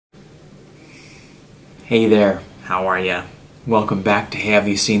Hey there, how are ya? Welcome back to Have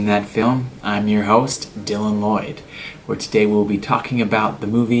You Seen That Film? I'm your host, Dylan Lloyd, where today we'll be talking about the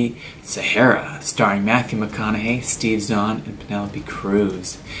movie Sahara, starring Matthew McConaughey, Steve Zahn, and Penelope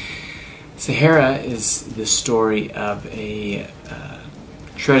Cruz. Sahara is the story of a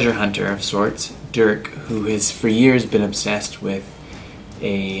treasure hunter of sorts, Dirk, who has for years been obsessed with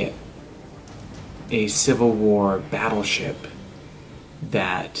a Civil War battleship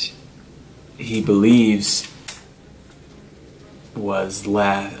that he believes was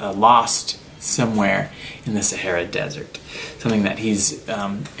lost somewhere in the Sahara Desert. Something that he's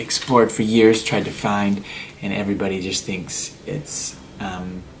explored for years, tried to find, and everybody just thinks it's a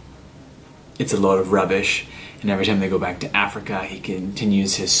load of rubbish. And every time they go back to Africa, he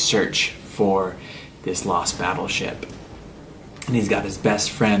continues his search for this lost battleship. And he's got his best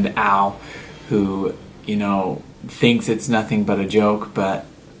friend Al, who, thinks it's nothing but a joke, but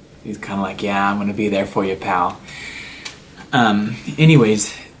he's kind of like, yeah, I'm going to be there for you, pal.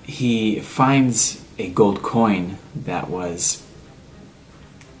 Anyways, he finds a gold coin that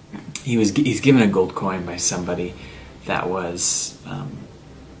he's given a gold coin by somebody that was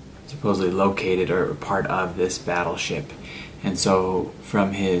supposedly located or part of this battleship. And so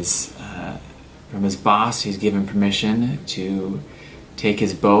from his boss, he's given permission to take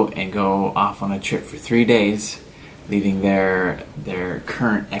his boat and go off on a trip for 3 days, leaving their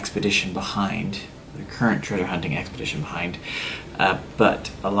current expedition behind, their current treasure hunting expedition behind.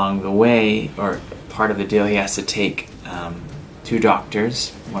 But along the way, or part of the deal, he has to take 2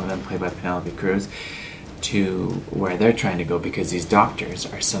 doctors, one of them played by Penelope Cruz, to where they're trying to go, because these doctors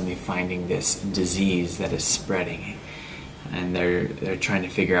are suddenly finding this disease that is spreading, and they're trying to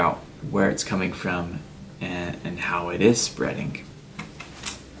figure out where it's coming from and how it is spreading.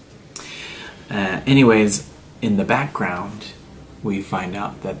 Anyways, in the background, we find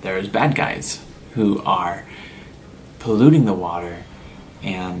out that there's bad guys who are polluting the water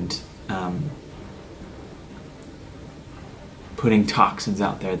and putting toxins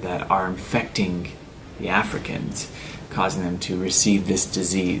out there that are infecting the Africans, causing them to receive this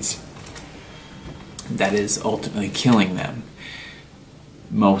disease that is ultimately killing them.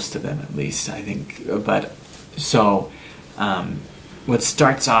 Most of them, at least, I think. But so what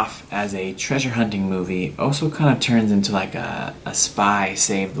starts off as a treasure hunting movie also kind of turns into like a spy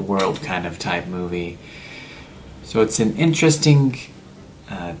save the world kind of type movie. So it's an interesting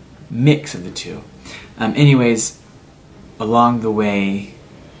mix of the two. Anyways, along the way,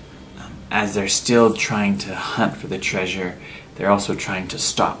 as they're still trying to hunt for the treasure, they're also trying to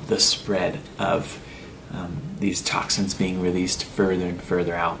stop the spread of these toxins being released further and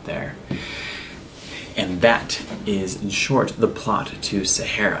further out there. And that is, in short, the plot to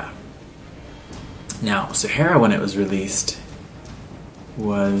Sahara. Now, Sahara, when it was released,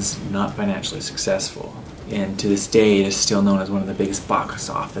 was not financially successful. And to this day, it is still known as one of the biggest box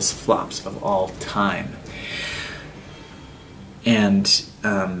office flops of all time. And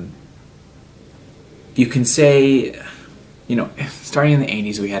you can say, starting in the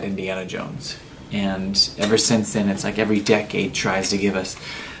 80s, we had Indiana Jones. And ever since then, it's like every decade tries to give us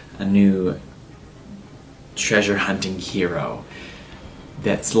a new treasure hunting hero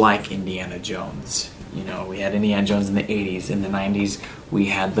that's like Indiana Jones. We had Indiana Jones in the 80s. In the 90s, we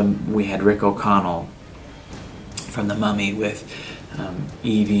had Rick O'Connell from The Mummy with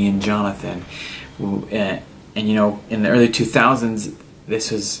Evie and Jonathan. And in the early 2000s,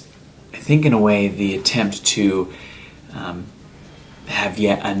 this was, I think, in a way, the attempt to have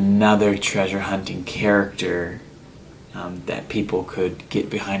yet another treasure hunting character that people could get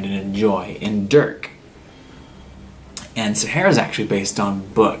behind and enjoy in Dirk. And Sahara is actually based on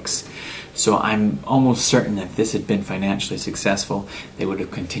books, so I'm almost certain that if this had been financially successful, they would have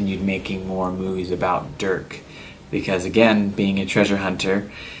continued making more movies about Dirk, because again, being a treasure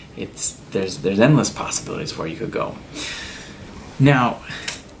hunter, there's endless possibilities where you could go. Now,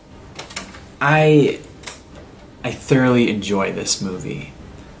 I thoroughly enjoy this movie.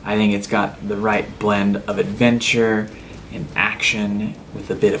 I think it's got the right blend of adventure and action with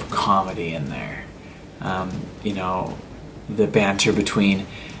a bit of comedy in there. The banter between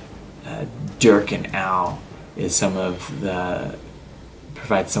Dirk and Al provides some of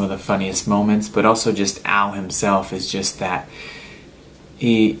the funniest moments, but also just Al himself is just that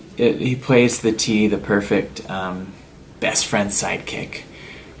he plays the perfect best friend sidekick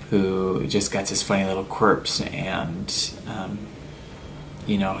who just got his funny little quirks, and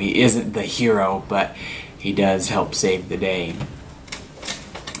he isn't the hero, but he does help save the day.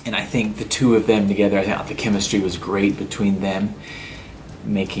 And I think the two of them together, I thought the chemistry was great between them,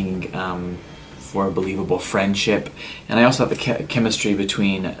 making for a believable friendship. And I also thought the chemistry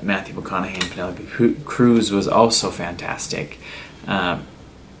between Matthew McConaughey and Penelope Cruz was also fantastic.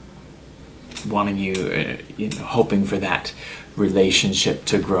 Wanting you know, hoping for that relationship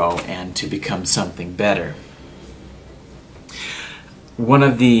to grow and to become something better. One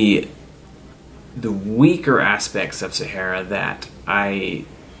of the weaker aspects of Sahara that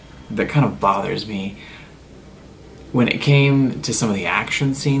kind of bothers me, when it came to some of the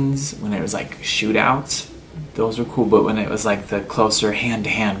action scenes, when it was like shootouts, those were cool, but when it was like the closer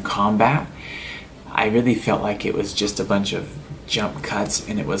hand-to-hand combat, I really felt like it was just a bunch of jump cuts,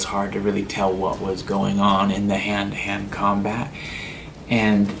 and it was hard to really tell what was going on in the hand-to-hand combat.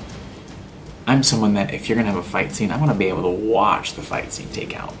 And I'm someone that if you're gonna have a fight scene, I want to be able to watch the fight scene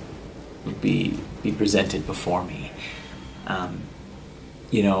take out, be presented before me.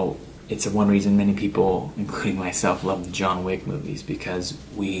 You know, it's one reason many people, including myself, love the John Wick movies, because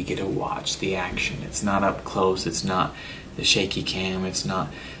we get to watch the action. It's not up close, it's not the shaky cam, it's not,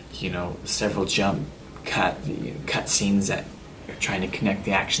 you know, several jump cut scenes that are trying to connect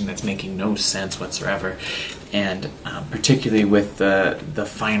the action that's making no sense whatsoever. And particularly with the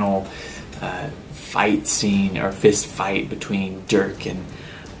final fight scene, or fist fight, between Dirk and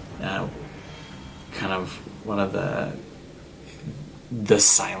kind of one of the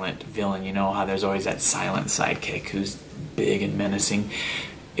silent villain. You know how there's always that silent sidekick who's big and menacing.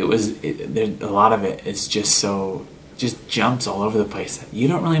 A lot of it is just jumps all over the place. You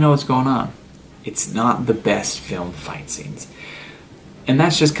don't really know what's going on. It's not the best filmed fight scenes. And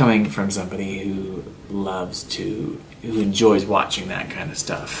that's just coming from somebody who enjoys watching that kind of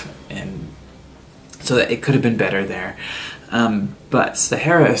stuff. And so that it could have been better there. But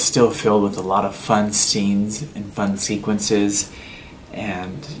Sahara is still filled with a lot of fun scenes and fun sequences,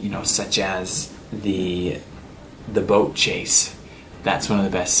 and you know, such as the boat chase. That's one of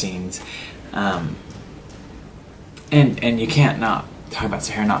the best scenes. And you can't not talk about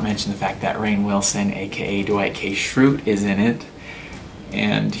Sahara, not mention the fact that Rainn Wilson, aka Dwight K. Schrute, is in it,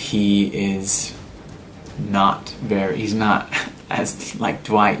 and he's not as like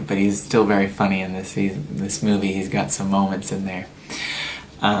Dwight, but he's still very funny in this movie. He's got some moments in there.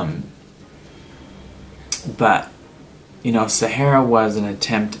 But you know, Sahara was an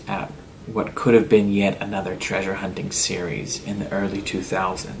attempt at what could have been yet another treasure hunting series in the early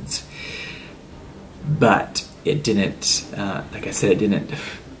 2000s. But it didn't, like I said, it didn't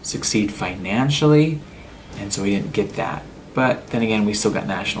succeed financially, and so we didn't get that. But then again, we still got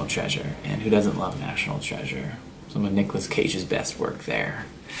National Treasure, and who doesn't love National Treasure? Some of Nicolas Cage's best work there.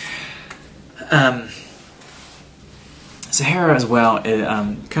 Sahara as well,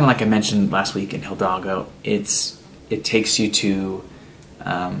 kind of like I mentioned last week in Hidalgo, it takes you to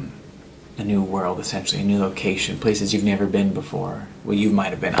a new world, essentially, a new location, places you've never been before. Well, you might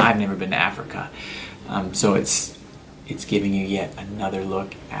have been. I've never been to Africa. So it's giving you yet another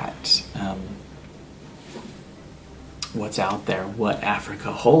look at what's out there, what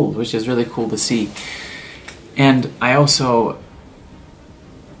Africa holds, which is really cool to see. And I also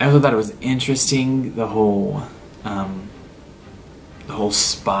thought it was interesting, the whole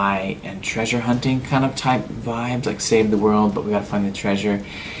spy and treasure hunting kind of type vibes, like save the world, but we gotta find the treasure.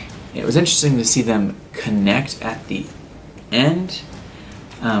 It was interesting to see them connect at the end,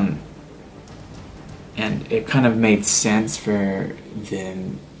 and it kind of made sense for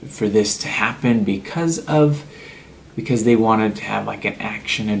this to happen because they wanted to have like an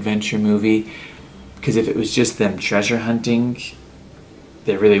action adventure movie. Because if it was just them treasure hunting,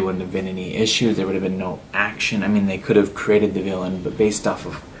 there really wouldn't have been any issues. There would have been no action. I mean, they could have created the villain, but based off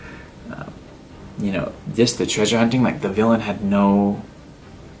of, you know, just the treasure hunting, like the villain had no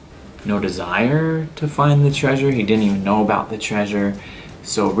desire to find the treasure. He didn't even know about the treasure.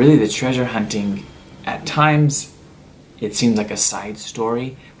 So really the treasure hunting, at times, it seems like a side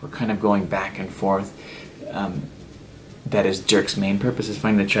story. We're kind of going back and forth. That is Dirk's main purpose, is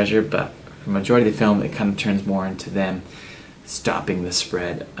finding the treasure, but for the majority of the film, it kind of turns more into them stopping the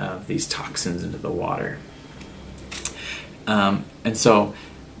spread of these toxins into the water. And so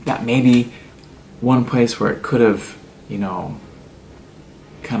that may be one place where it could have, you know,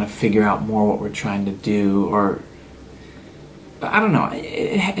 kind of figure out more what we're trying to do, or I don't know.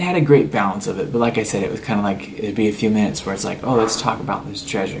 It had a great balance of it, but like I said, it was kind of like it'd be a few minutes where it's like, oh, let's talk about this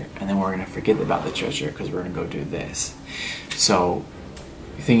treasure, and then we're gonna forget about the treasure because we're gonna go do this. So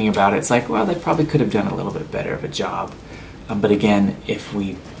thinking about it, it's like, well, they probably could have done a little bit better of a job. But again,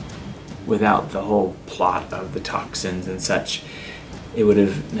 without the whole plot of the toxins and such, it would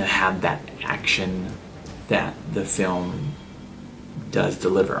have had that action that the film does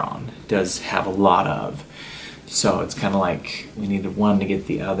deliver on, does have a lot of. So it's kind of like we needed one to get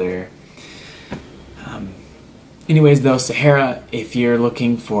the other. Anyways, though, Sahara, if you're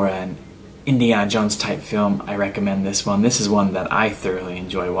looking for an Indiana Jones type film, I recommend this one. This is one that I thoroughly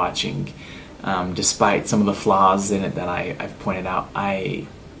enjoy watching, despite some of the flaws in it that I've pointed out.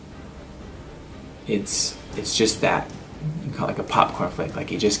 It's just that, you call it like a popcorn flick. Like,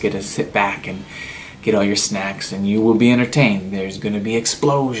 you just get to sit back and get all your snacks, and you will be entertained. There's going to be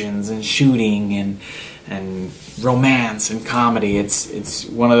explosions and shooting and romance and comedy. It's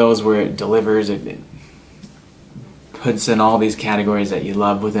one of those where it delivers. It puts in all these categories that you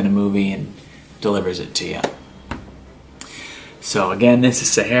love within a movie and delivers it to you. So again, this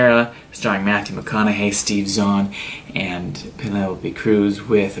is Sahara, starring Matthew McConaughey, Steve Zahn, and Penelope Cruz,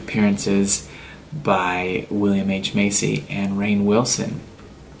 with appearances by William H. Macy and Rainn Wilson.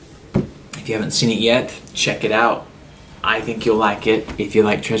 If you haven't seen it yet, check it out. I think you'll like it if you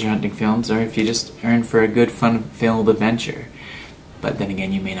like treasure hunting films, or if you just are in for a good, fun-filled adventure. But then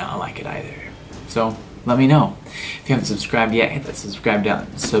again, you may not like it either. So let me know. If you haven't subscribed yet, hit that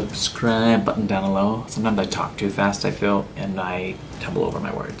subscribe button down below. Sometimes I talk too fast, I feel, and I tumble over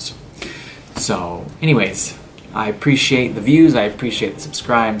my words. So anyways, I appreciate the views, I appreciate the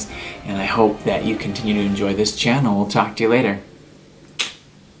subscribes, and I hope that you continue to enjoy this channel. We'll talk to you later.